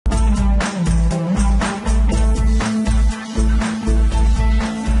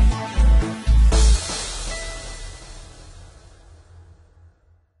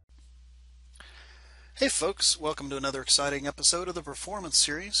folks, welcome to another exciting episode of the Performance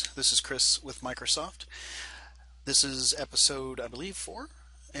Series. This is Chris with Microsoft. This is episode, I believe, 4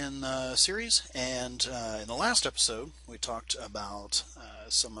 in the series, and in the last episode we talked about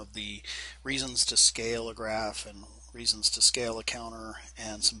some of the reasons to scale a graph and reasons to scale a counter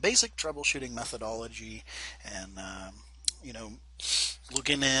and some basic troubleshooting methodology and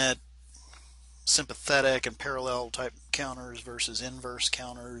looking at sympathetic and parallel type counters versus inverse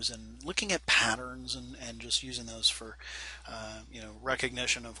counters and looking at patterns and just using those for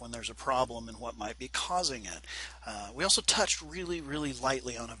recognition of when there's a problem and what might be causing it. We also touched really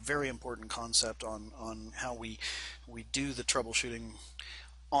lightly on a very important concept on how we do the troubleshooting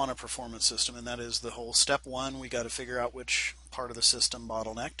on a performance system, and that is the whole step one. We got to figure out which part of the system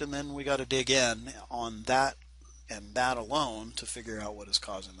bottlenecked, and then we got to dig in on that and that alone to figure out what is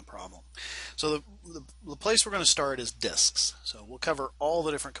causing the problem. So the place we're going to start is disks. So we'll cover all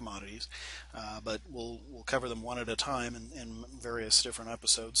the different commodities, but we'll cover them one at a time in various different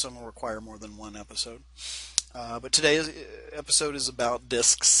episodes. Some will require more than one episode. But today's episode is about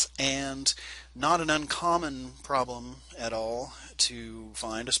disks, and not an uncommon problem at all to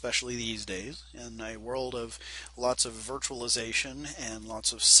find, especially these days, in a world of lots of virtualization and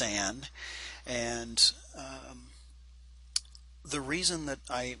lots of SAN. And the reason that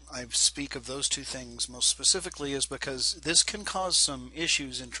I speak of those two things most specifically is because this can cause some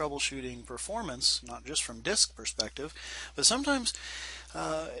issues in troubleshooting performance, not just from disk perspective, but sometimes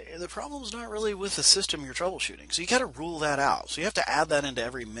the problem's not really with the system you're troubleshooting. So you got to rule that out. So you have to add that into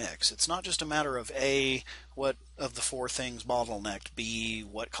every mix. It's not just a matter of A, what of the four things bottlenecked, B,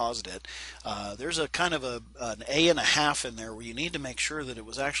 what caused it. There's a kind of an A and a half in there where you need to make sure that it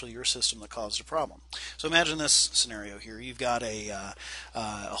was actually your system that caused the problem. So imagine this scenario here. You've got a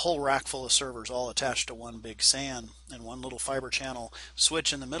whole rack full of servers all attached to one big SAN and one little fiber channel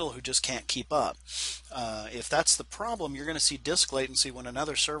switch in the middle who just can't keep up. If that's the problem, you're going to see disk latency when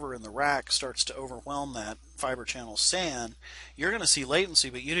another server in the rack starts to overwhelm that fiber channel SAN. You're going to see latency,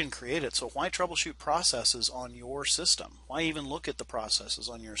 but you didn't create it. So why troubleshoot processes on your system? Why even look at the processes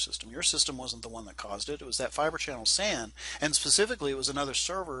on your system? Your system wasn't the one that caused it. It was that fiber channel SAN, and specifically it was another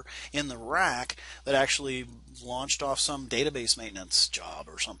server in the rack that actually launched off some database maintenance job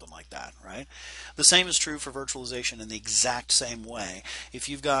or something like that, right? The same is true for virtualization in the exact same way. If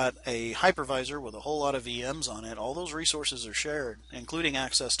you've got a hypervisor with a whole lot of VMs on it, all those resources are shared, including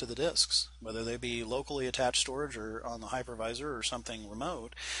access to the disks, whether they be locally attached storage or on the hypervisor or something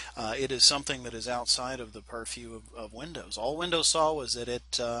remote. It is something that is outside of the purview of Windows. All Windows saw was that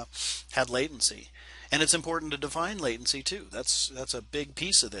it had latency. And it's important to define latency too. That's a big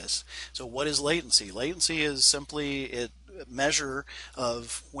piece of this. So what is latency? Latency is simply a measure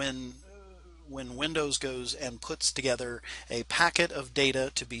of when Windows goes and puts together a packet of data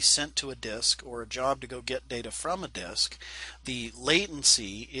to be sent to a disk or a job to go get data from a disk. The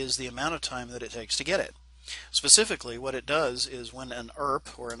latency is the amount of time that it takes to get it. Specifically, what it does is when an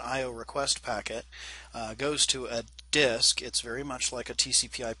ERP or an IO request packet goes to a disk, it's very much like a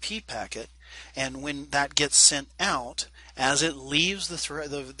TCP/IP packet, and when that gets sent out, as it leaves the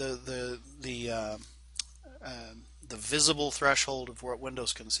visible threshold of what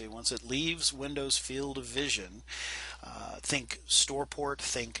Windows can see, once it leaves Windows field of vision, think store port,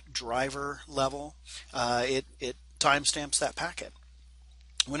 think driver level, it timestamps that packet.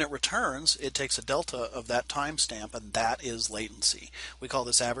 When it returns, it takes a delta of that timestamp, and that is latency. We call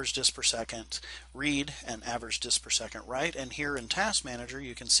this average disk per second read and average disk per second write. And here in Task Manager,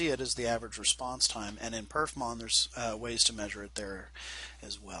 you can see it as the average response time. And in perfmon, there's ways to measure it there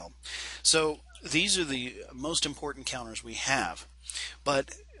as well. So these are the most important counters we have.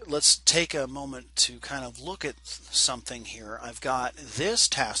 But let's take a moment to kind of look at something here. I've got this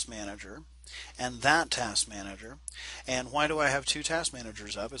Task Manager and that Task Manager. And why do I have two Task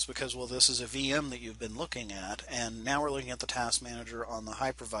Managers up? It's because, well, this is a VM that you've been looking at, and now we're looking at the Task Manager on the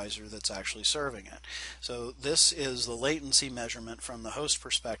hypervisor that's actually serving it. So this is the latency measurement from the host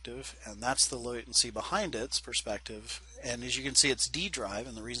perspective, and that's the latency behind its perspective. And as you can see, it's D drive,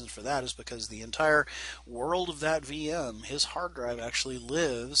 and the reason for that is because the entire world of that VM, his hard drive, actually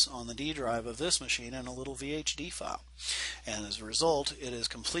lives on the D drive of this machine in a little VHD file. And as a result, it is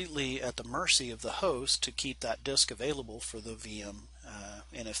completely at the mercy of the host to keep that disk available for the VM.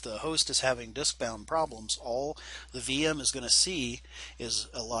 And if the host is having disk-bound problems, all the VM is going to see is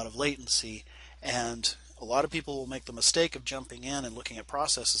a lot of latency, and a lot of people will make the mistake of jumping in and looking at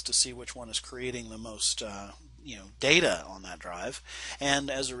processes to see which one is creating the most data on that drive, and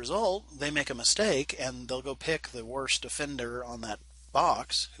as a result they make a mistake and they'll go pick the worst offender on that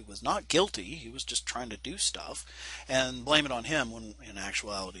box who was not guilty, he was just trying to do stuff, and blame it on him when in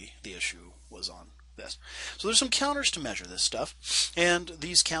actuality the issue was on this. So there's some counters to measure this stuff, and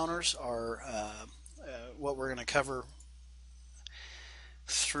these counters are what we're going to cover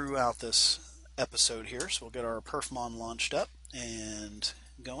throughout this episode here. So we'll get our perfmon launched up and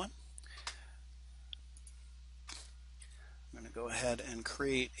going. I'm going to go ahead and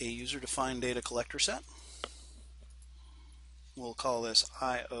create a user-defined data collector set. We'll call this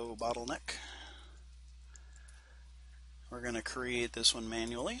IO bottleneck. We're going to create this one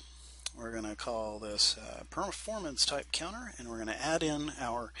manually. We're going to call this performance type counter, and we're going to add in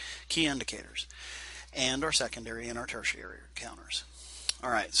our key indicators and our secondary and our tertiary counters. All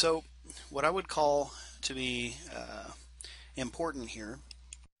right, so what I would call to be important here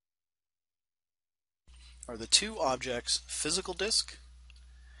are the two objects, physical disk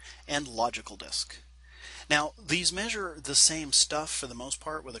and logical disk. Now, these measure the same stuff for the most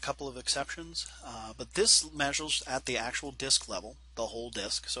part, with a couple of exceptions, but this measures at the actual disk level, the whole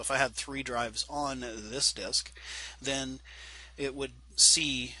disk. So if I had 3 drives on this disk, then it would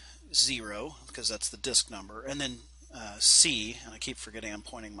see 0, because that's the disk number, and then C, and I keep forgetting I'm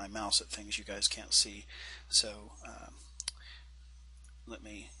pointing my mouse at things you guys can't see, so let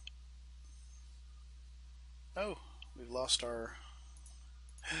me, oh, we've lost our,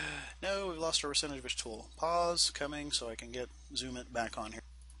 no, we've lost our percentage tool. Pause, coming, so I can zoom it back on here.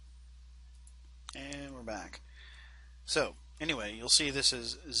 And we're back. So, anyway, you'll see this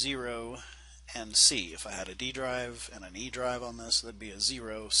is 0 and C. If I had a D drive and an E drive on this, that'd be a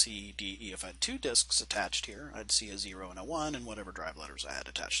 0, C, D, E. If I had 2 disks attached here, I'd see a 0 and a 1, and whatever drive letters I had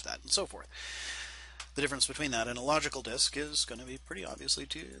attached to that, and so forth. The difference between that and a logical disk is going to be pretty obviously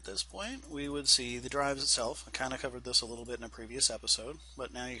to you at this point. We would see the drives itself. I kind of covered this a little bit in a previous episode,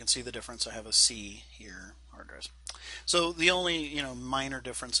 but now you can see the difference. I have a C here, hard drives. So the only minor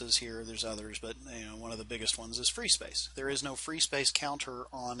differences here, there's others, but one of the biggest ones is free space. There is no free space counter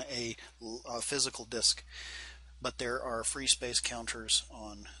on a physical disk, but there are free space counters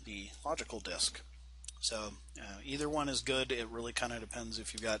on the logical disk. So either one is good. It really kind of depends.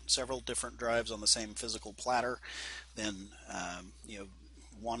 If you've got several different drives on the same physical platter, then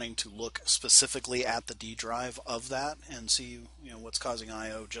wanting to look specifically at the D drive of that and see what's causing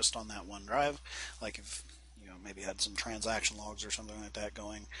I/O just on that one drive, like if maybe had some transaction logs or something like that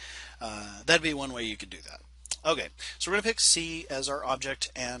going, that'd be one way you could do that. Okay, so we're going to pick C as our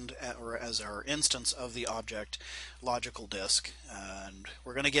object or as our instance of the object logical disk, and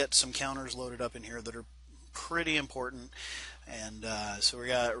we're going to get some counters loaded up in here that are pretty important. And so we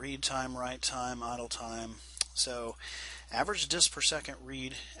got read time, write time, idle time. So average disk per second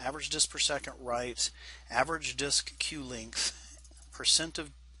read, average disk per second write, average disk queue length, percent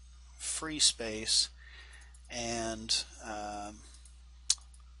of free space, and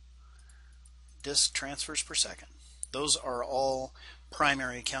disk transfers per second. Those are all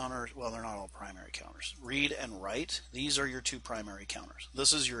primary counters. Well, they're not all primary counters. Read and write, these are your 2 primary counters.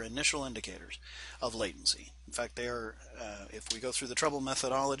 This is your initial indicators of latency. In fact, they are, if we go through the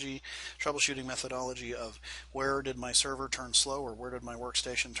troubleshooting methodology of where did my server turn slow, or where did my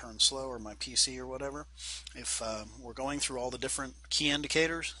workstation turn slow, or my PC or whatever, if we're going through all the different key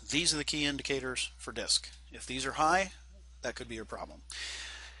indicators, these are the key indicators for disk. If these are high, that could be your problem.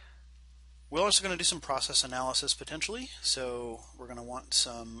 We're also going to do some process analysis potentially, so we're going to want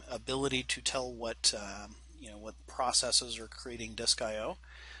some ability to tell what what processes are creating disk I/O.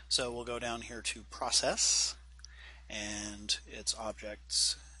 So we'll go down here to process, and its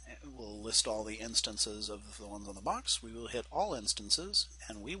objects. We'll list all the instances of the ones on the box. We will hit all instances,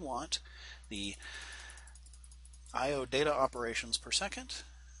 and we want the I/O data operations per second.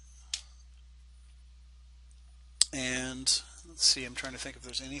 And let's see, I'm trying to think if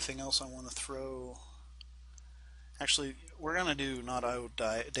there's anything else I want to throw. Actually, we're going to do not I/O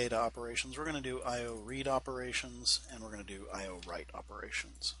data operations. We're going to do I/O read operations, and we're going to do I/O write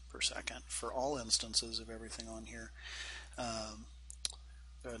operations per second for all instances of everything on here. Go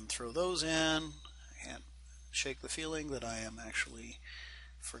ahead and throw those in. I can't shake the feeling that I am actually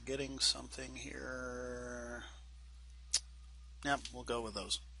forgetting something here. Yep, we'll go with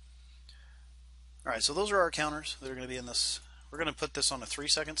those. Alright, so those are our counters that are going to be in this. We're going to put this on a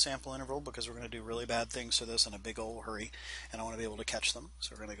 3-second sample interval because we're going to do really bad things to this in a big old hurry, and I want to be able to catch them.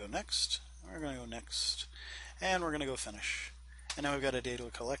 So we're going to go next, we're going to go next, and we're going to go finish. And now we've got a data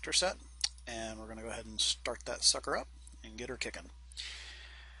collector set, and we're going to go ahead and start that sucker up and get her kicking.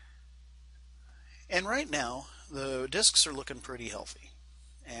 And right now, the disks are looking pretty healthy.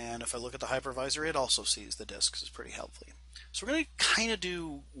 And if I look at the hypervisor, it also sees the disks is pretty healthy. So we're going to kind of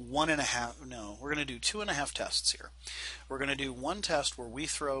do we're going to do 2.5 tests here. We're going to do one test where we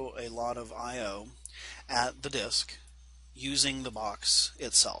throw a lot of I/O at the disk using the box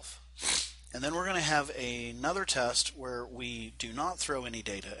itself. And then we're going to have another test where we do not throw any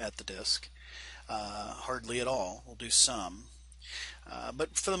data at the disk, hardly at all. We'll do some,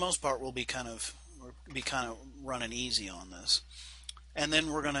 but for the most part, we'll be kind of running easy on this. And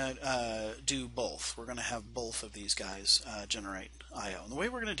then we're going to do both. We're going to have both of these guys generate I/O. And the way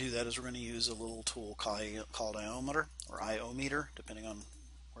we're going to do that is we're going to use a little tool called iometer, or I/O-meter, depending on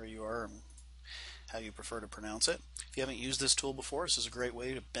where you are and how you prefer to pronounce it. If you haven't used this tool before, this is a great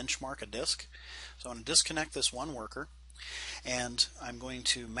way to benchmark a disk. So I'm going to disconnect this one worker, and I'm going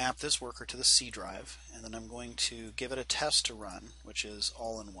to map this worker to the C drive, and then I'm going to give it a test to run, which is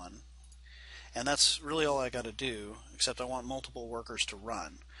all-in-one. And that's really all I got to do, except I want multiple workers to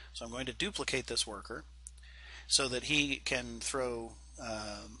run. So I'm going to duplicate this worker so that he can throw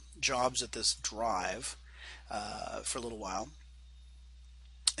jobs at this drive for a little while.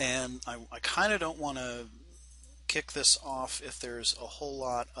 And I kind of don't want to kick this off if there's a whole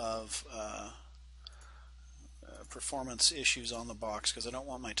lot of performance issues on the box, because I don't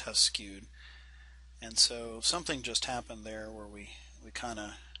want my test skewed. And so something just happened there where we kind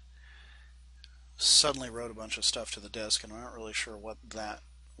of suddenly wrote a bunch of stuff to the disk, and I'm not really sure what that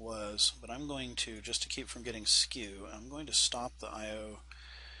was, but I'm going to, just to keep from getting skew, I'm going to stop the IO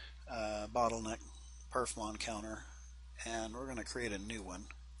bottleneck perfmon counter, and we're going to create a new one,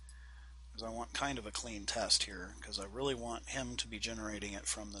 because I want kind of a clean test here, because I really want him to be generating it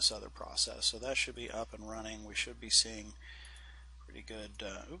from this other process. So that should be up and running. We should be seeing pretty good,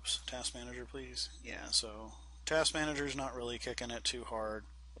 oops, task manager please. Yeah, so task manager's not really kicking it too hard.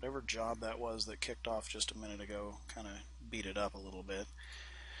 Whatever job that was that kicked off just a minute ago kind of beat it up a little bit.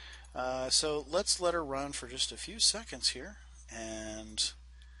 So let's let her run for just a few seconds here, and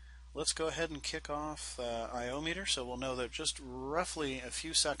let's go ahead and kick off IO meter, so we'll know that just roughly a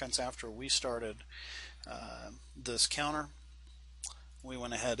few seconds after we started this counter, we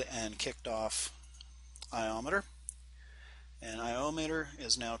went ahead and kicked off iometer, and iometer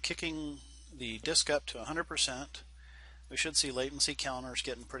is now kicking the disk up to 100%. We should see latency counters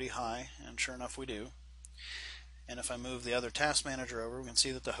getting pretty high, and sure enough we do. And if I move the other task manager over, we can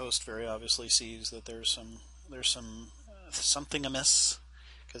see that the host very obviously sees that there's something amiss,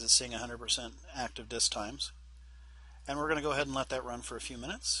 because it's seeing 100% active disk times. And we're going to go ahead and let that run for a few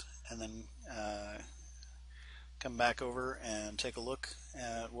minutes, and then come back over and take a look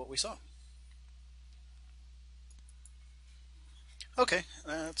at what we saw. Okay,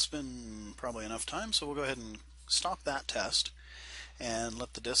 that's been probably enough time, so we'll go ahead and stop that test and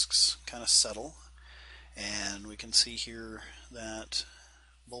let the disks kind of settle. And we can see here that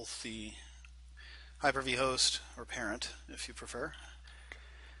both the Hyper-V host, or parent if you prefer,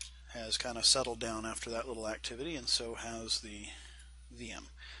 has kind of settled down after that little activity, and so has the VM.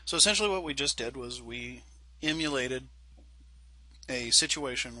 So essentially what we just did was we emulated a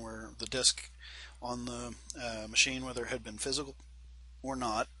situation where the disk on the machine, whether it had been physical or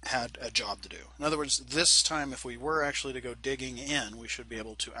not, had a job to do. In other words, this time if we were actually to go digging in, we should be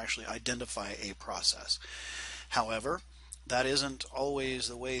able to actually identify a process. However, that isn't always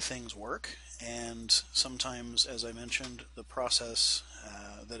the way things work, and sometimes, as I mentioned, the process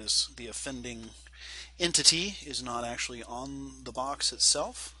that is the offending entity is not actually on the box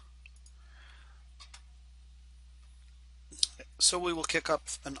itself. So we will kick up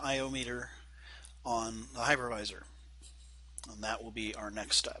an IO meter on the hypervisor, and that will be our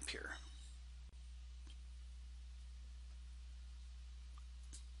next step here.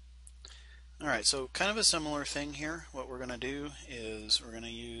 Alright, so kind of a similar thing here. What we're going to do is we're going to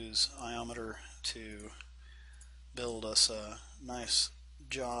use iometer to build us a nice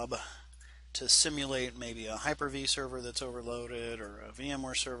job to simulate maybe a Hyper-V server that's overloaded, or a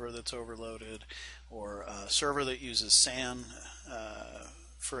VMware server that's overloaded, or a server that uses SAN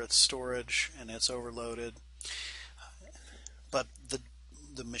for its storage and it's overloaded. But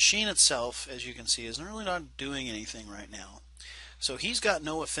the machine itself, as you can see, is really not doing anything right now. So he's got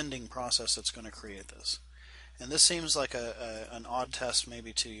no offending process that's going to create this. And this seems like an odd test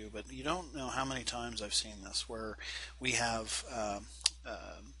maybe to you, but you don't know how many times I've seen this, where we have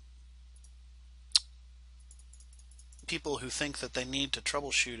people who think that they need to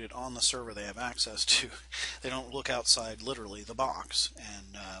troubleshoot it on the server they have access to. They don't look outside literally the box,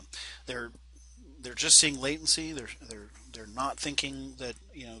 and they're just seeing latency. They're not thinking that,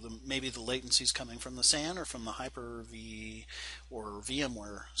 you know, maybe the latency is coming from the SAN or from the Hyper-V or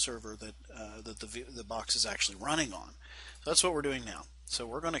VMware server that the box is actually running on. So that's what we're doing now. So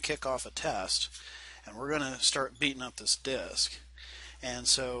we're going to kick off a test, and we're going to start beating up this disk. And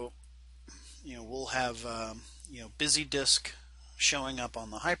so, you know, we'll have busy disk showing up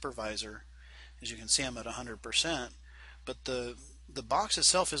on the hypervisor. As you can see, I'm at 100%, but the the box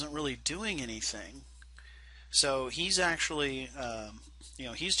itself isn't really doing anything. So he's actually,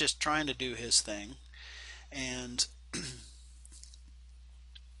 he's just trying to do his thing, and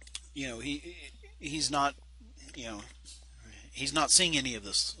he's not, you know, he's not seeing any of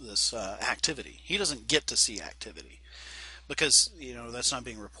this activity. He doesn't get to see activity because that's not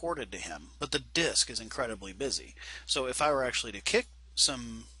being reported to him. But the disk is incredibly busy. So if I were actually to kick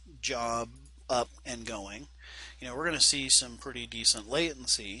some job up and going, we're going to see some pretty decent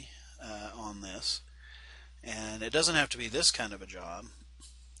latency on this. And it doesn't have to be this kind of a job.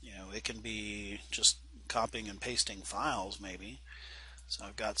 It can be just copying and pasting files maybe. So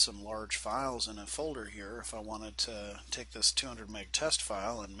I've got some large files in a folder here. If I wanted to take this 200 meg test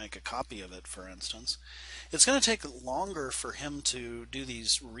file and make a copy of it, for instance, it's going to take longer for him to do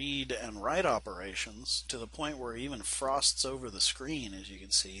these read and write operations to the point where he even frosts over the screen, as you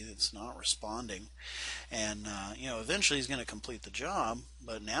can see. It's not responding. And, eventually he's going to complete the job,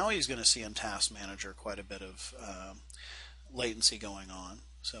 but now he's going to see in Task Manager quite a bit of latency going on.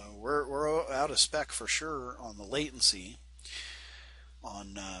 So we're out of spec for sure on the latency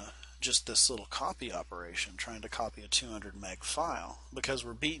on just this little copy operation, trying to copy a 200 meg file, because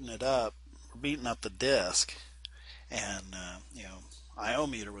we're beating it up. We're beating up the disk, and IO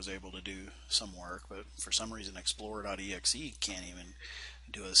meter was able to do some work, but for some reason Explorer.exe can't even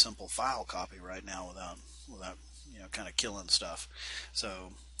do a simple file copy right now without kind of killing stuff.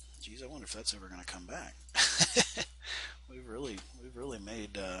 So, geez, I wonder if that's ever going to come back. We've really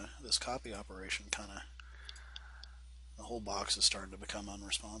made this copy operation kind of. The whole box is starting to become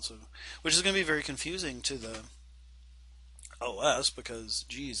unresponsive, which is going to be very confusing to the OS because,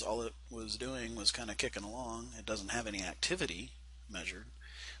 geez, all it was doing was kind of kicking along. It doesn't have any activity measured.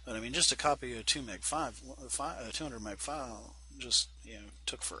 But I mean, just to copy a 200 meg file just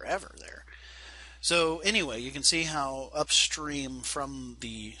took forever there. So anyway, you can see how upstream from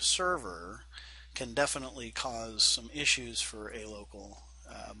the server can definitely cause some issues for a local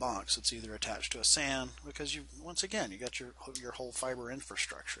box. It's either attached to a SAN, because once again you got your whole fiber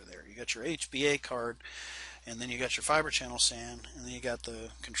infrastructure there. You got your HBA card, and then you got your fiber channel SAN, and then you got the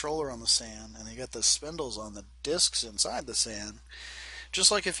controller on the SAN, and then you got the spindles on the disks inside the SAN.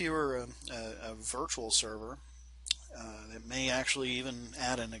 Just like if you were a virtual server, it may actually even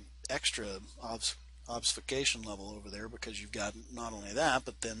add an extra obfuscation level over there, because you've got not only that,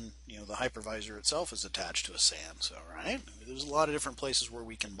 but then the hypervisor itself is attached to a SAN. So there's a lot of different places where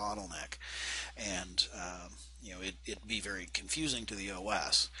we can bottleneck, and it'd be very confusing to the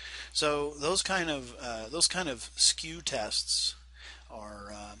OS. So those kind of skew tests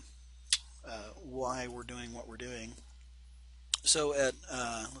are why we're doing what we're doing. So at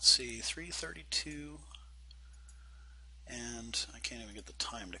let's see, 3:32, and I can't even get the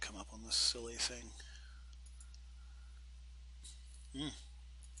time to come up on this silly thing.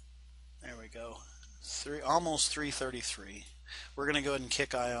 There we go. Almost 3:33. We're going to go ahead and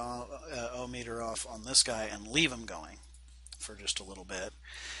kick IO meter off on this guy and leave him going for just a little bit.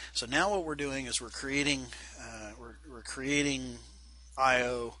 So now what we're doing is we're creating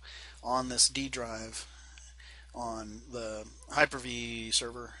IO on this D drive on the Hyper-V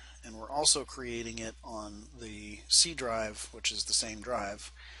server, and we're also creating it on the C drive, which is the same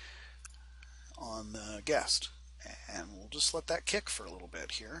drive, on the guest. And we'll just let that kick for a little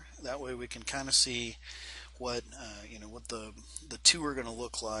bit here. That way we can kind of see what what the two are going to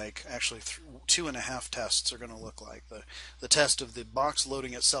look like. Actually, 2.5 tests are going to look like. The test of the box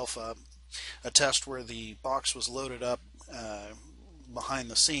loading itself up, a test where the box was loaded up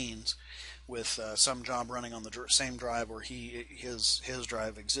behind the scenes with some job running on the same drive where his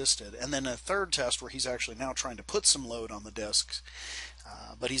drive existed, and then a third test where he's actually now trying to put some load on the disks,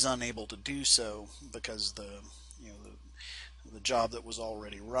 but he's unable to do so because the job that was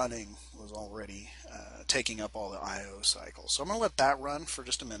already running was already taking up all the IO cycles. So I'm going to let that run for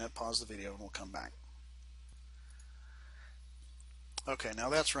just a minute, pause the video, and we'll come back. Okay, now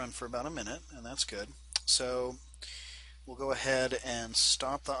that's run for about a minute, and that's good. So we'll go ahead and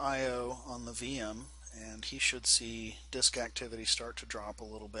stop the IO on the VM, and he should see disk activity start to drop a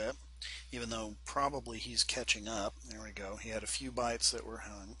little bit, even though probably he's catching up. There we go. He had a few bytes that were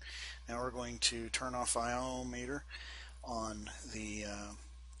hung. Now we're going to turn off IO meter on the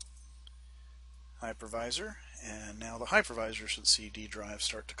hypervisor, and now the hypervisor should see D drive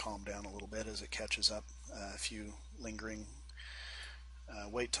start to calm down a little bit as it catches up a few lingering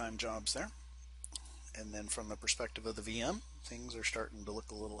wait time jobs there. And then from the perspective of the VM, things are starting to look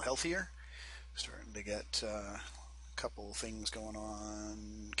a little healthier, starting to get a couple of things going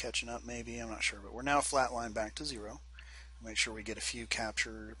on, catching up maybe, I'm not sure, but we're now flatlined back to 0. Make sure we get a few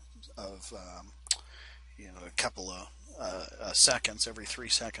capture of a couple of seconds. Every 3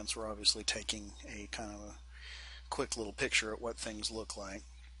 seconds we're obviously taking a kind of a quick little picture at what things look like.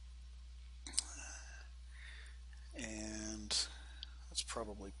 And that's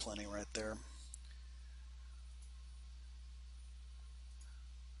probably plenty right there.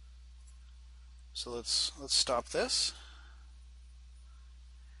 So let's stop this.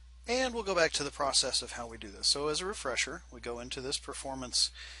 And we'll go back to the process of how we do this. So as a refresher, we go into this performance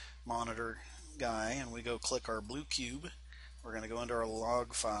monitor guy and we go click our blue cube. We're going to go into our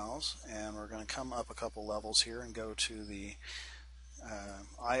log files and we're going to come up a couple levels here and go to the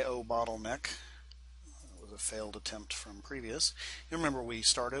IO bottleneck. It was a failed attempt from previous. You remember we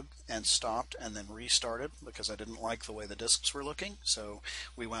started and stopped and then restarted because I didn't like the way the disks were looking, so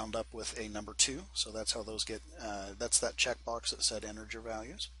we wound up with a number 2. So that's how those get, that's that checkbox that said enter your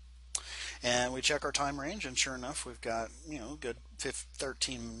values. And we check our time range, and sure enough we've got, you know, good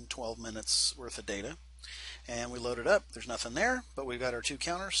 13-12 minutes worth of data. And we load it up. There's nothing there, but we've got our 2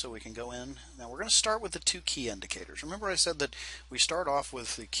 counters, so we can go in. Now we're going to start with the 2 key indicators. Remember I said that we start off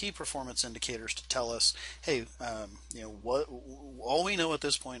with the key performance indicators to tell us, hey, you know, what all we know at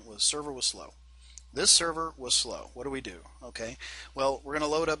this point was server was slow. This server was slow. What do? Okay, well, we're going to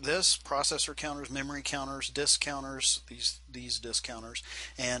load up this processor counters, memory counters, disk counters, these disk counters,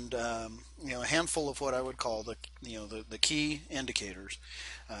 and you know, a handful of what I would call the key indicators,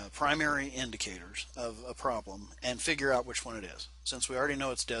 primary indicators of a problem, and figure out which one it is. Since we already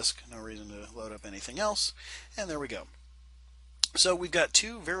know it's disk, no reason to load up anything else, and there we go. So we've got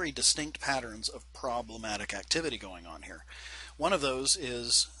 2 very distinct patterns of problematic activity going on here. One of those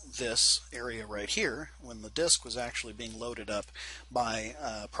is this area right here, when the disk was actually being loaded up by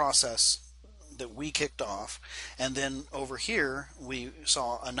a process that we kicked off, and then over here we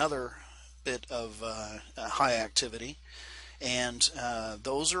saw another bit of high activity, and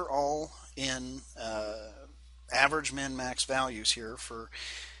those are all in average min-max values here for,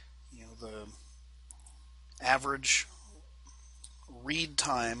 you know, the average read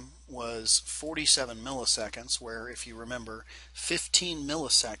time was 47 milliseconds, where, if you remember, 15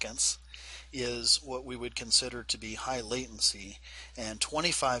 milliseconds is what we would consider to be high latency, and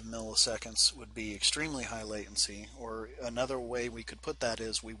 25 milliseconds would be extremely high latency. Or another way we could put that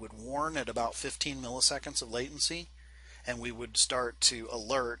is we would warn at about 15 milliseconds of latency, and we would start to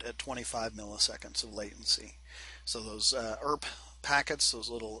alert at 25 milliseconds of latency. So those ERP packets, those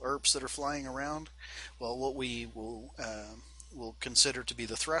little ERPs that are flying around, well, what we will consider to be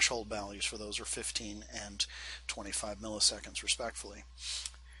the threshold values for those are 15 and 25 milliseconds respectively.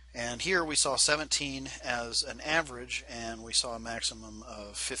 And here we saw 17 as an average, and we saw a maximum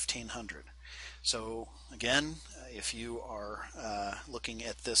of 1500. So again, if you are looking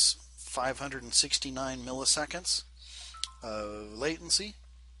at this 569 milliseconds of latency,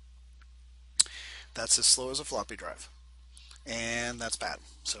 that's as slow as a floppy drive, and that's bad.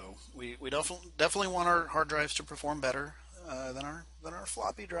 So we definitely want our hard drives to perform better than our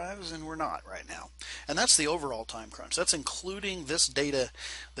floppy drives, and we're not right now. And that's the overall time crunch. That's including this data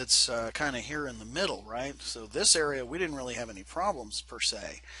that's kind of here in the middle, right? So this area we didn't really have any problems per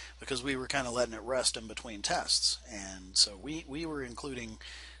se, because we were kind of letting it rest in between tests, and so we were including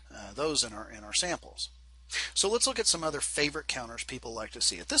those in our samples. So let's look at some other favorite counters people like to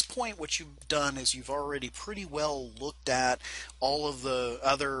see. At this point, what you've done is you've already pretty well looked at all of the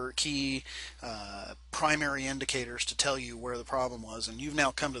other key primary indicators to tell you where the problem was, and you've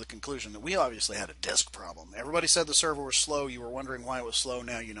now come to the conclusion that we obviously had a disk problem. Everybody said the server was slow. You were wondering why it was slow.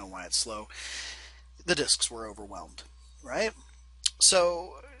 Now you know why it's slow. The disks were overwhelmed, right?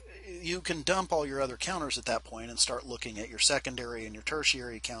 So you can dump all your other counters at that point and start looking at your secondary and your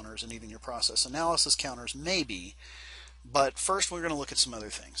tertiary counters and even your process analysis counters, maybe. But first we're going to look at some other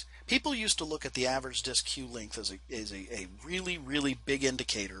things. People used to look at the average disk queue length as a really, really big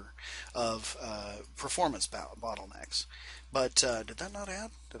indicator of performance bottlenecks. But did that not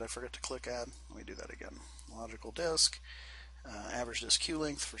add? Did I forget to click add? Let me do that again. Logical disk, average disk queue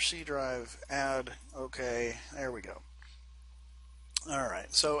length for C drive, add, okay, there we go.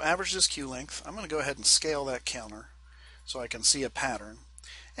 Alright, so average disk queue length, I'm going to go ahead and scale that counter so I can see a pattern.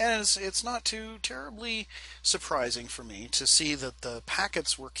 And it's not too terribly surprising for me to see that the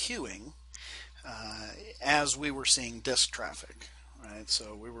packets were queuing as we were seeing disk traffic. Right?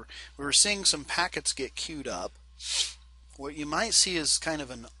 So we were seeing some packets get queued up. What you might see is kind of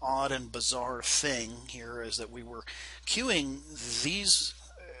an odd and bizarre thing here is that we were queuing these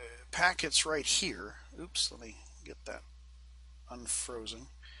packets right here. Oops, let me get that unfrozen.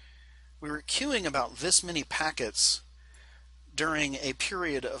 We were queuing about this many packets during a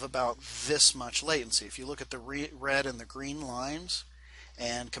period of about this much latency. If you look at the red and the green lines,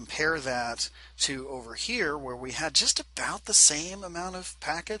 and compare that to over here where we had just about the same amount of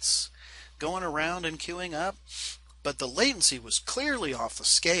packets going around and queuing up, but the latency was clearly off the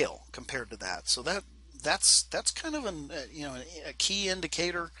scale compared to that. So that's kind of a key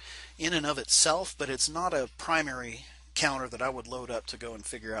indicator in and of itself, but it's not a primary counter that I would load up to go and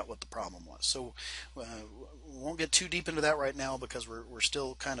figure out what the problem was. So we won't get too deep into that right now because we're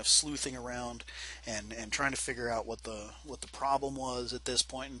still kind of sleuthing around and trying to figure out what the problem was at this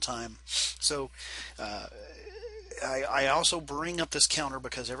point in time. So I also bring up this counter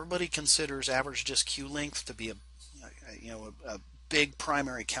because everybody considers average disk queue length to be a big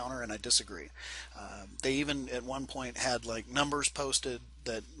primary counter, and I disagree. They even at one point had like numbers posted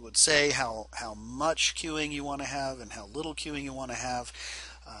that would say how much queuing you want to have and how little queuing you want to have.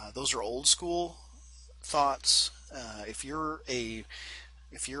 Those are old school thoughts. If you're a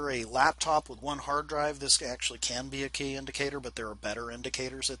laptop with one hard drive, this actually can be a key indicator, but there are better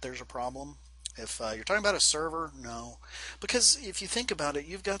indicators that there's a problem. If you're talking about a server, no. Because if you think about it,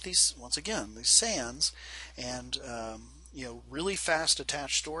 you've got these, once again, these SANs and really fast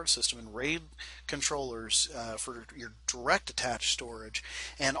attached storage system and RAID controllers for your direct attached storage,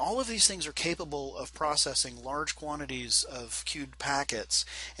 and all of these things are capable of processing large quantities of queued packets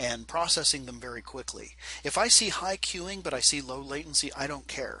and processing them very quickly. If I see high queuing but I see low latency, I don't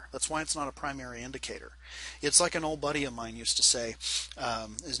care. That's why it's not a primary indicator. It's like an old buddy of mine used to say,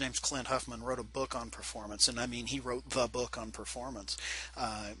 his name's Clint Huffman, wrote a book on performance, and I mean he wrote the book on performance.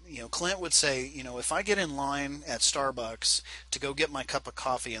 Clint would say, if I get in line at Starbucks to go get my cup of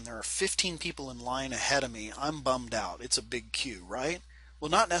coffee and there are 15 people in line ahead of me, I'm bummed out. It's a big queue, right? Well,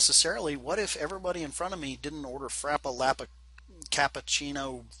 not necessarily. What if everybody in front of me didn't order Frappa Lappa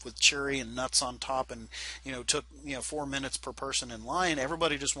cappuccino with cherry and nuts on top, and took 4 minutes per person in line?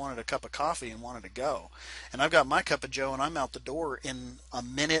 Everybody just wanted a cup of coffee and wanted to go, and I've got my cup of joe and I'm out the door in a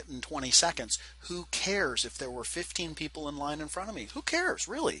minute and 20 seconds. Who cares if there were 15 people in line in front of me? Who cares,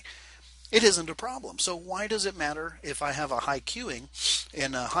 really? It isn't a problem. So why does it matter if I have a high queuing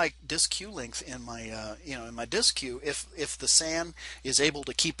and a high disk queue length in my in my disk queue if the SAN is able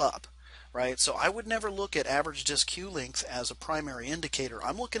to keep up? Right? So I would never look at average disk queue length as a primary indicator.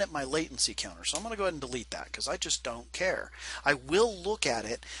 I'm looking at my latency counter. So I'm going to go ahead and delete that because I just don't care. I will look at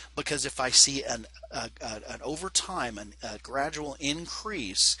it because if I see an over time a gradual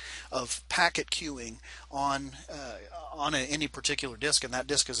increase of packet queuing on any particular disk, and that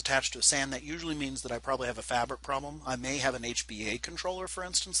disk is attached to a SAN, that usually means that I probably have a fabric problem. I may have an HBA controller, for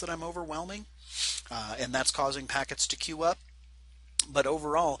instance, that I'm overwhelming, and that's causing packets to queue up. But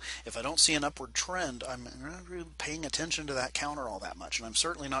overall, if I don't see an upward trend, I'm not really paying attention to that counter all that much, and I'm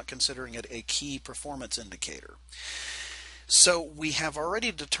certainly not considering it a key performance indicator. So we have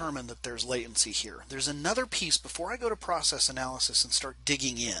already determined that there's latency here. There's another piece before I go to process analysis and start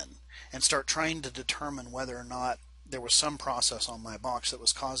digging in and start trying to determine whether or not there was some process on my box that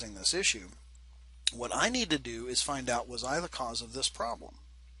was causing this issue. What I need to do is find out, was I the cause of this problem?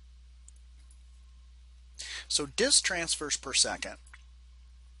 So disk transfers per second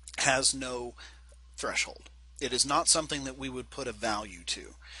has no threshold. It is not something that we would put a value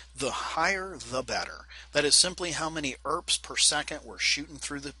to. The higher, the better. That is simply how many ERPs per second we're shooting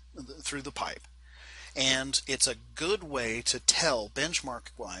through the pipe. And it's a good way to tell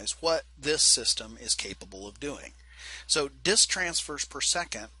benchmark-wise what this system is capable of doing. So disk transfers per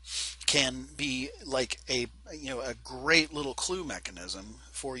second can be like a great little clue mechanism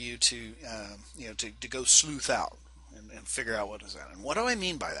for you to go sleuth out and figure out what is that. And what do I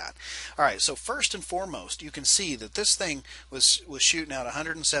mean by that? All right, so first and foremost, you can see that this thing was shooting out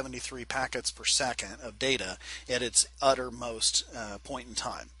 173 packets per second of data at its uttermost point in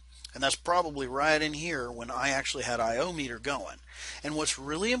time. And that's probably right in here when I actually had IO meter going. And what's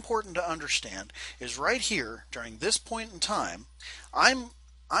really important to understand is right here during this point in time, I'm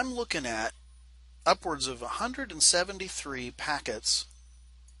looking at upwards of 173 packets,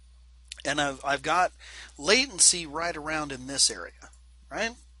 and I've got latency right around in this area,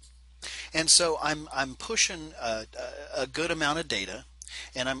 right? And so I'm pushing a good amount of data,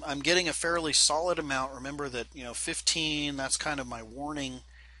 and I'm getting a fairly solid amount. Remember that 15, that's kind of my warning,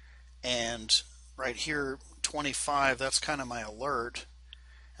 and right here 25, that's kind of my alert.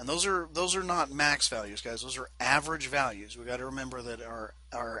 And those are not max values, guys. Those are average values. We got to remember that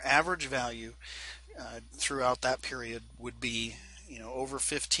our average value throughout that period would be over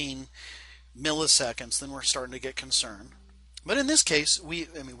 15 milliseconds. Then we're starting to get concerned. But in this case,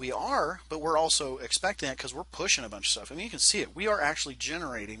 I mean, we are, but we're also expecting it because we're pushing a bunch of stuff. I mean, you can see it. We are actually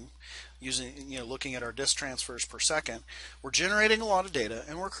generating using, looking at our disk transfers per second. We're generating a lot of data,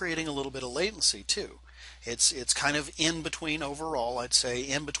 and we're creating a little bit of latency too. It's kind of in between overall, I'd say,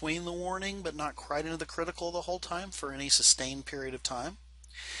 in between the warning, but not quite into the critical the whole time for any sustained period of time.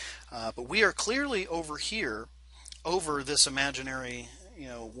 But we are clearly over here, over this imaginary,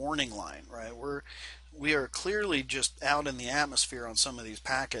 warning line, right? We are clearly just out in the atmosphere on some of these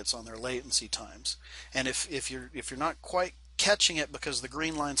packets on their latency times. And if you're not quite catching it because the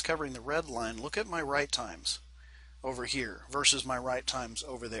green line's covering the red line, look at my write times over here versus my write times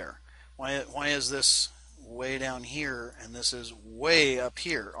over there. Why is this way down here and this is way up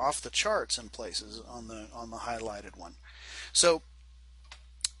here, off the charts in places on the highlighted one? So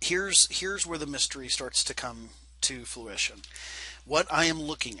here's where the mystery starts to come to fruition. What I am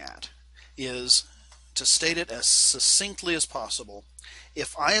looking at is, to state it as succinctly as possible,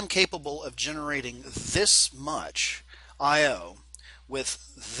 if I am capable of generating this much I/O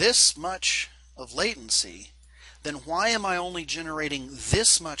with this much of latency, then why am I only generating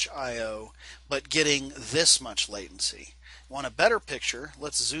this much I/O but getting this much latency? Want a better picture?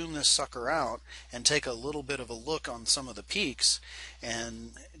 Let's zoom this sucker out and take a little bit of a look on some of the peaks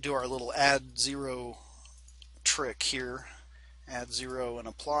and do our little add zero trick here. Add zero and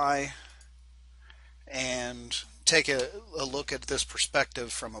apply, and take a look at this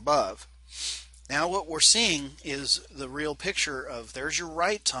perspective from above. Now what we're seeing is the real picture of, there's your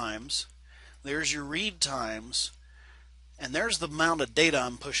write times, there's your read times, and there's the amount of data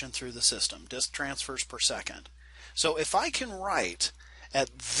I'm pushing through the system, disk transfers per second. So if I can write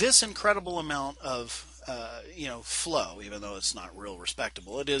at this incredible amount of flow, even though it's not real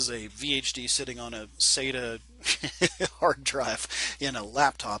respectable, it is a VHD sitting on a SATA hard drive in a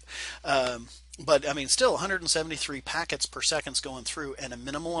laptop. But I mean, still 173 packets per second going through and a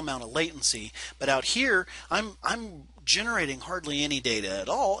minimal amount of latency. But out here, I'm generating hardly any data at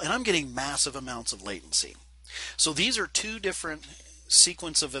all, and I'm getting massive amounts of latency. So these are two different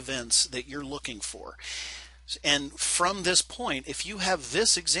sequence of events that you're looking for. And from this point, if you have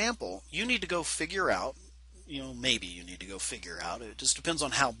this example, you need to go figure out, maybe you need to go figure out, it just depends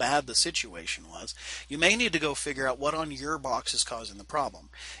on how bad the situation was. You may need to go figure out what on your box is causing the problem.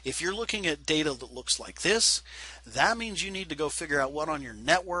 If you're looking at data that looks like this, that means you need to go figure out what on your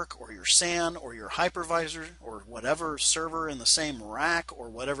network or your SAN or your hypervisor or whatever server in the same rack or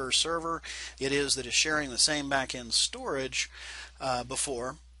whatever server it is that is sharing the same back-end storage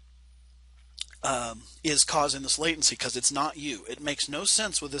before is causing this latency, because it's not you. It makes no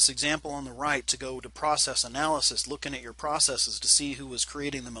sense with this example on the right to go to process analysis, looking at your processes to see who was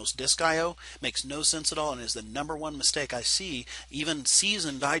creating the most disk I/O. Makes no sense at all, and is the #1 mistake I see even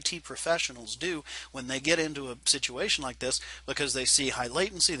seasoned IT professionals do when they get into a situation like this, because they see high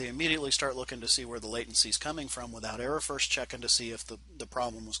latency. They immediately start looking to see where the latency is coming from without ever first checking to see if the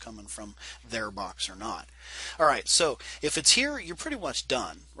problem was coming from their box or not. All right, so if it's here, you're pretty much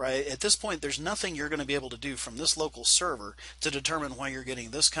done, right? At this point, there's nothing you're going to be able to do from this local server to determine why you're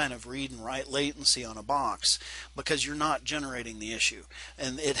getting this kind of read and write latency on a box, because you're not generating the issue.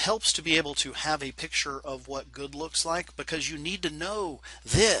 And it helps to be able to have a picture of what good looks like, because you need to know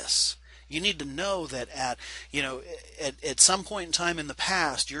this. You need to know that at some point in time in the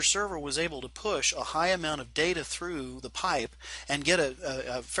past, your server was able to push a high amount of data through the pipe and get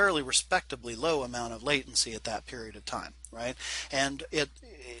a fairly respectably low amount of latency at that period of time, right? And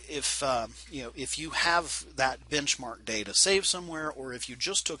if you have that benchmark data saved somewhere, or if you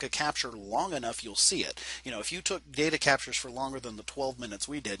just took a capture long enough, you'll see it. If you took data captures for longer than the 12 minutes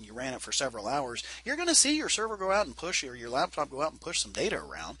we did and you ran it for several hours, you're going to see your server go out and push, or your laptop go out and push some data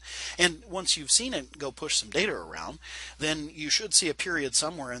around. And once you've seen it go push some data around, then you should see a period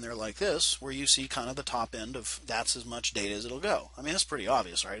somewhere in there like this where you see kind of the top end of that's as much data as it'll go. I mean, that's pretty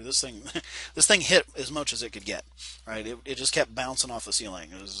obvious, right? This thing hit as much as it could get, right? It just kept bouncing off the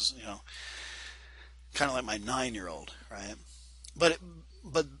ceiling. It was, kind of like my 9-year-old, right? But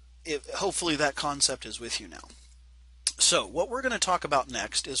hopefully that concept is with you now. So what we're going to talk about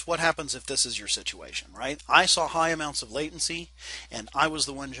next is what happens if this is your situation, right? I saw high amounts of latency and I was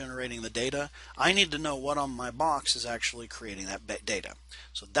the one generating the data. I need to know what on my box is actually creating that data.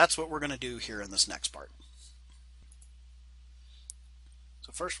 So that's what we're going to do here in this next part.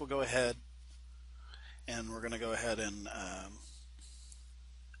 So first we'll go ahead and we're going to go ahead and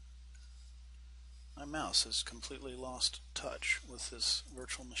my mouse has completely lost touch with this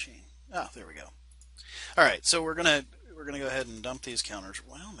virtual machine. There we go. All right, so we're gonna go ahead and dump these counters.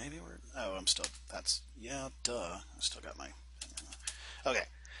 Well, maybe I still got my, okay.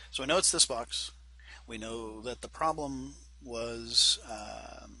 So we know it's this box. We know that the problem was,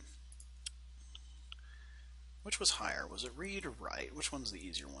 which was higher? Was it read or write? Which one's the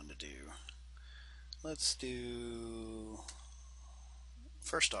easier one to do? Let's do,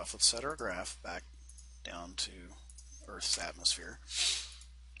 first off, let's set our graph back down to Earth's atmosphere.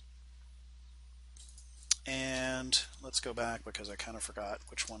 And let's go back because I kind of forgot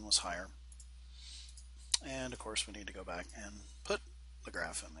which one was higher. And of course we need to go back and put the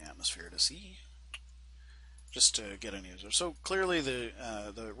graph in the atmosphere to see, just to get an user. So clearly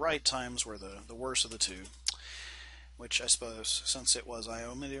the write times were the worst of the two, which I suppose since it was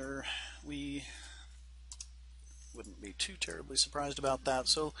IO meter, we wouldn't be too terribly surprised about that.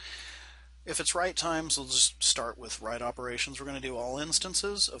 So if it's write times, we'll just start with write operations. We're going to do all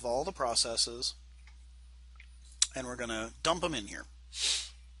instances of all the processes, and we're going to dump them in here.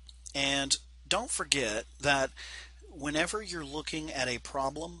 And don't forget that whenever you're looking at a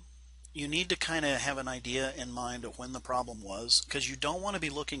problem, you need to kind of have an idea in mind of when the problem was, because you don't want to be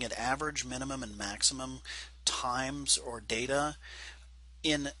looking at average, minimum, and maximum times or data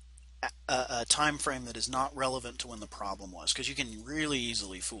in a time frame that is not relevant to when the problem was, because you can really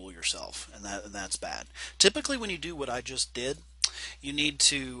easily fool yourself, and that's bad. Typically when you do what I just did, you need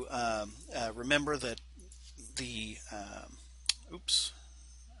to remember that the oops,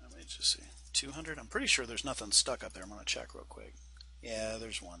 let me just see, 200. I'm pretty sure there's nothing stuck up there. I'm going to check real quick. Yeah,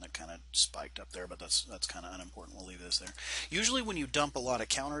 there's one that kind of spiked up there, but that's kind of unimportant. We'll leave this there. Usually when you dump a lot of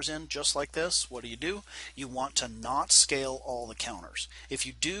counters in, just like this, what do? You want to not scale all the counters. If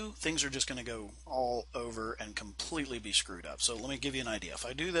you do, things are just going to go all over and completely be screwed up. So let me give you an idea. If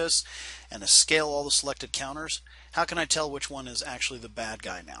I do this and I scale all the selected counters, how can I tell which one is actually the bad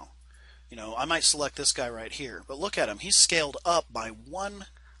guy now? You know, I might select this guy right here, but look at him. He's scaled up by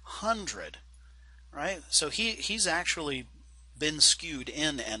 100, right? So he's actually been skewed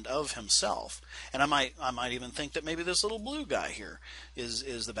in and of himself. And I might even think that maybe this little blue guy here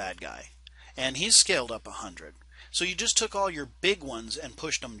is the bad guy, and he's scaled up 100. So you just took all your big ones and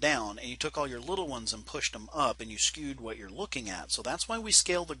pushed them down, and you took all your little ones and pushed them up, and you skewed what you're looking at. So that's why we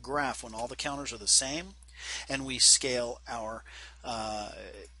scale the graph when all the counters are the same, and we scale our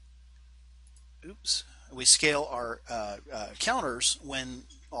counters when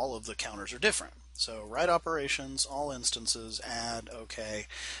all of the counters are different. So write operations, all instances, add, OK.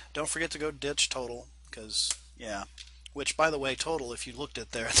 Don't forget to go ditch total, because, yeah, which, by the way, total, if you looked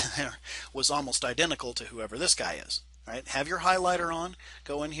at there, was almost identical to whoever this guy is. Right? Have your highlighter on,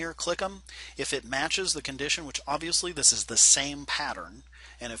 go in here, click them. If it matches the condition, which obviously this is the same pattern,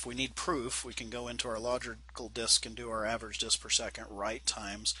 and if we need proof, we can go into our logical disk and do our average disk per second write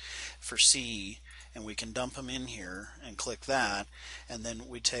times for C, and we can dump them in here and click that, and then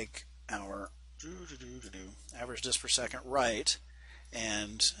we take our average disk per second write,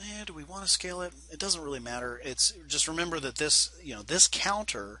 and do we want to scale it? It doesn't really matter. It's just remember that this, this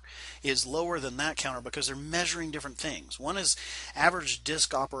counter is lower than that counter because they're measuring different things. One is average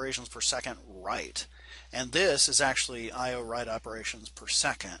disk operations per second write, and this is actually I/O write operations per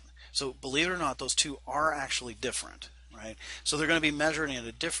second. So believe it or not, those two are actually different, right? So they're going to be measuring at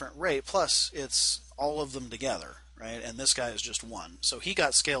a different rate. Plus, it's all of them together, right? And this guy is just one. So he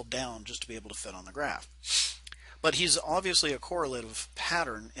got scaled down just to be able to fit on the graph. But he's obviously a correlative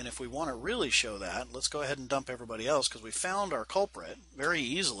pattern, and if we want to really show that, let's go ahead and dump everybody else, because we found our culprit very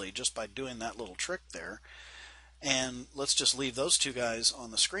easily just by doing that little trick there. And let's just leave those two guys on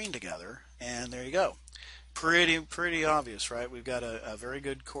the screen together, and there you go. Pretty obvious, right? We've got a very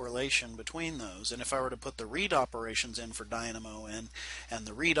good correlation between those. And if I were to put the read operations in for Dynamo and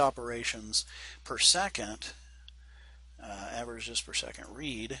the read operations per second, average disk per second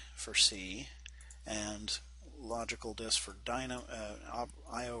read for C, and logical disk for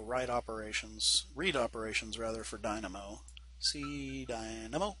I/O write operations, read operations rather, for Dynamo, C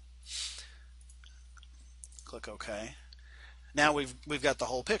Dynamo. Click OK. Now we've got the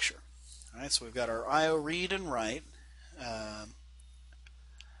whole picture. All right, so we've got our I/O read and write,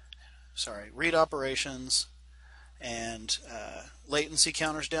 read operations and latency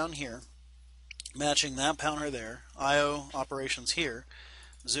counters down here, matching that counter there, I/O operations here.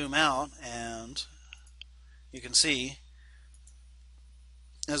 Zoom out, and you can see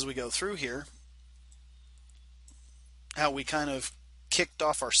as we go through here how we kind of kicked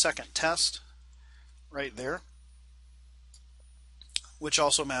off our second test right there, which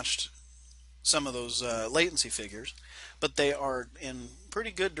also matched some of those latency figures, but they are in pretty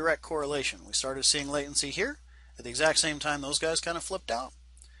good direct correlation. We started seeing latency here at the exact same time those guys kind of flipped out.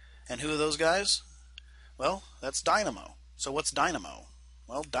 And who are those guys? Well, that's Dynamo. So what's Dynamo?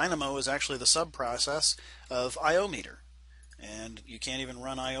 Well, Dynamo is actually the subprocess of IO meter, and you can't even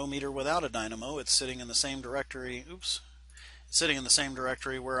run IO meter without a Dynamo. It's sitting in the same directory. Oops. sitting in the same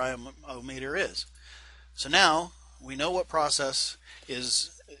directory where IO meter is. So now we know what process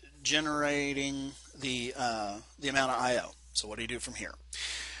is generating the amount of IO. So what do you do from here?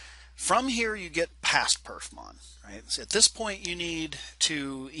 From here you get past perfmon, right? So at this point you need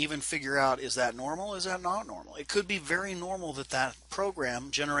to even figure out, is that normal, is that not normal? It could be very normal that that program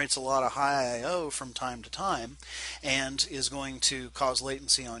generates a lot of high I/O from time to time and is going to cause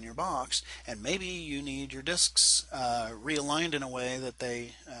latency on your box, and maybe you need your disks realigned in a way that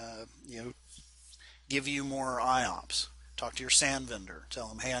they give you more IOPS. Talk to your SAN vendor. Tell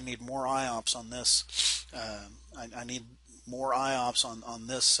them, hey, I need more IOPS on this. I need more IOPS on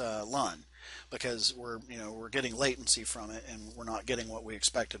this LUN, because we're getting latency from it and we're not getting what we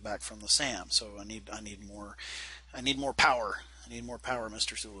expected back from the SAN. So I need more power. I need more power,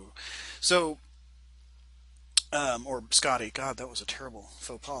 Mr. Sulu. So or Scotty. God, that was a terrible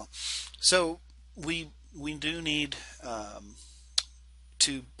faux pas. So we do need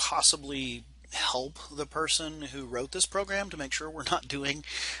to possibly help the person who wrote this program to make sure we're not doing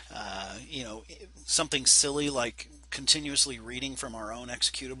something silly like continuously reading from our own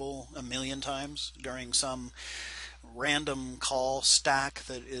executable a million times during some random call stack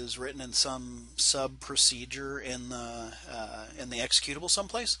that is written in some sub procedure in the executable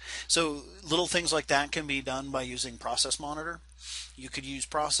someplace. So little things like that can be done by using process monitor. You could use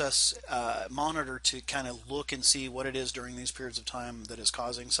process monitor to kind of look and see what it is during these periods of time that is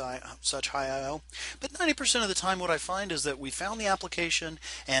causing such high I/O. But 90% of the time what I find is that we found the application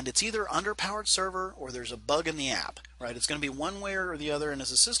and it's either underpowered server or there's a bug in the app, right? It's going to be one way or the other, and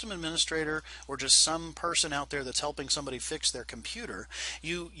as a system administrator or just some person out there that's helping somebody fix their computer,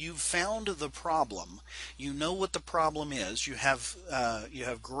 you've found the problem. You know what the problem is. You have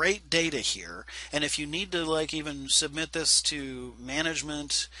great data here, and if you need to like even submit this to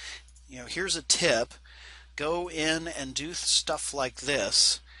management, here's a tip: go in and do stuff like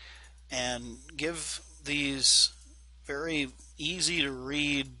this and give these very easy to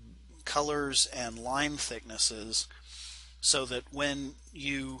read colors and line thicknesses so that when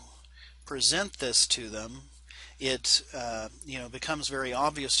you present this to them, it becomes very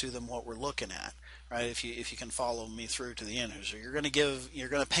obvious to them what we're looking at, right? If you can follow me through to the end. So you're going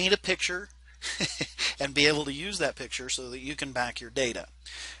to paint a picture and be able to use that picture so that you can back your data.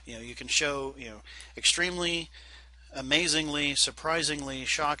 You can show extremely, amazingly, surprisingly,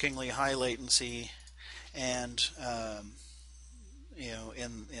 shockingly high latency, and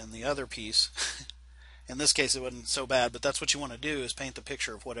in the other piece, in this case it wasn't so bad, but that's what you want to do, is paint the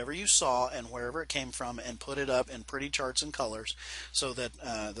picture of whatever you saw and wherever it came from and put it up in pretty charts and colors so that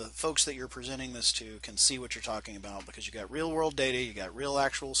the folks that you're presenting this to can see what you're talking about, because you got real world data, you got real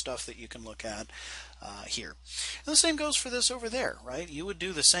actual stuff that you can look at here. And the same goes for this over there, right? You would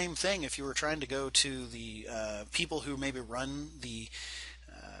do the same thing if you were trying to go to the people who maybe run the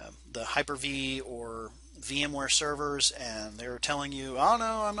Hyper-V or VMware servers, and they're telling you, oh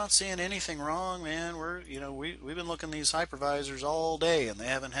no, I'm not seeing anything wrong, man. We've been looking at these hypervisors all day and they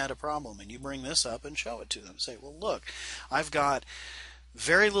haven't had a problem. And you bring this up and show it to them. Say, well, look, I've got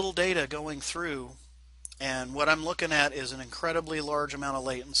very little data going through, and what I'm looking at is an incredibly large amount of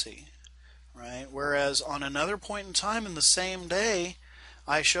latency, right? Whereas on another point in time in the same day,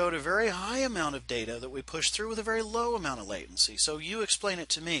 I showed a very high amount of data that we pushed through with a very low amount of latency. So you explain it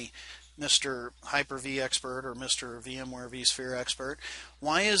to me, Mr. Hyper-V expert or Mr. VMware vSphere expert.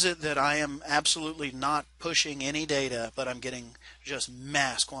 Why is it that I am absolutely not pushing any data, but I'm getting just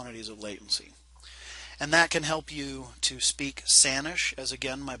mass quantities of latency? And that can help you to speak Sanish, as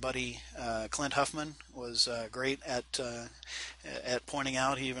again my buddy Clint Huffman was great at pointing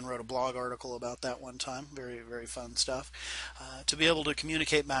out. He even wrote a blog article about that one time. Very, very fun stuff. To be able to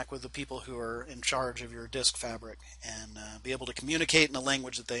communicate back with the people who are in charge of your disk fabric and be able to communicate in a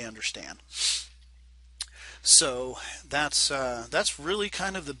language that they understand. So that's really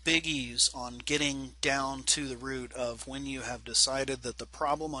kind of the biggies on getting down to the root of when you have decided that the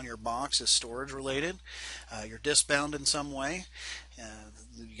problem on your box is storage related, you're disk bound in some way.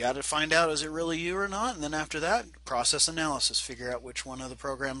 You got to find out, is it really you or not, and then after that, process analysis, figure out which one of the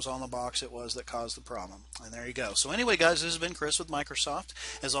programs on the box it was that caused the problem. And there you go. So anyway, guys, this has been Chris with Microsoft.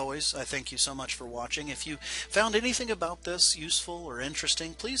 As always, I thank you so much for watching. If you found anything about this useful or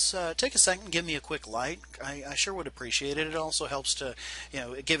interesting, please take a second and give me a quick like. I sure would appreciate it. It also helps to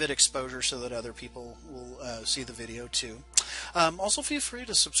give it exposure so that other people will see the video too. Also, feel free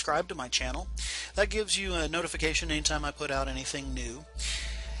to subscribe to my channel. That gives you a notification anytime I put out anything new.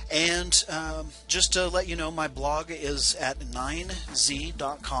 And just to let you know, my blog is at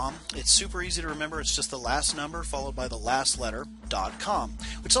 9z.com. It's super easy to remember. It's just the last number followed by the last letter .com,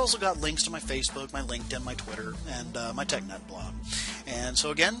 which also got links to my Facebook, my LinkedIn, my Twitter, and my TechNet blog. And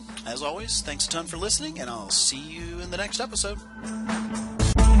so again, as always, thanks a ton for listening, and I'll see you in the next episode.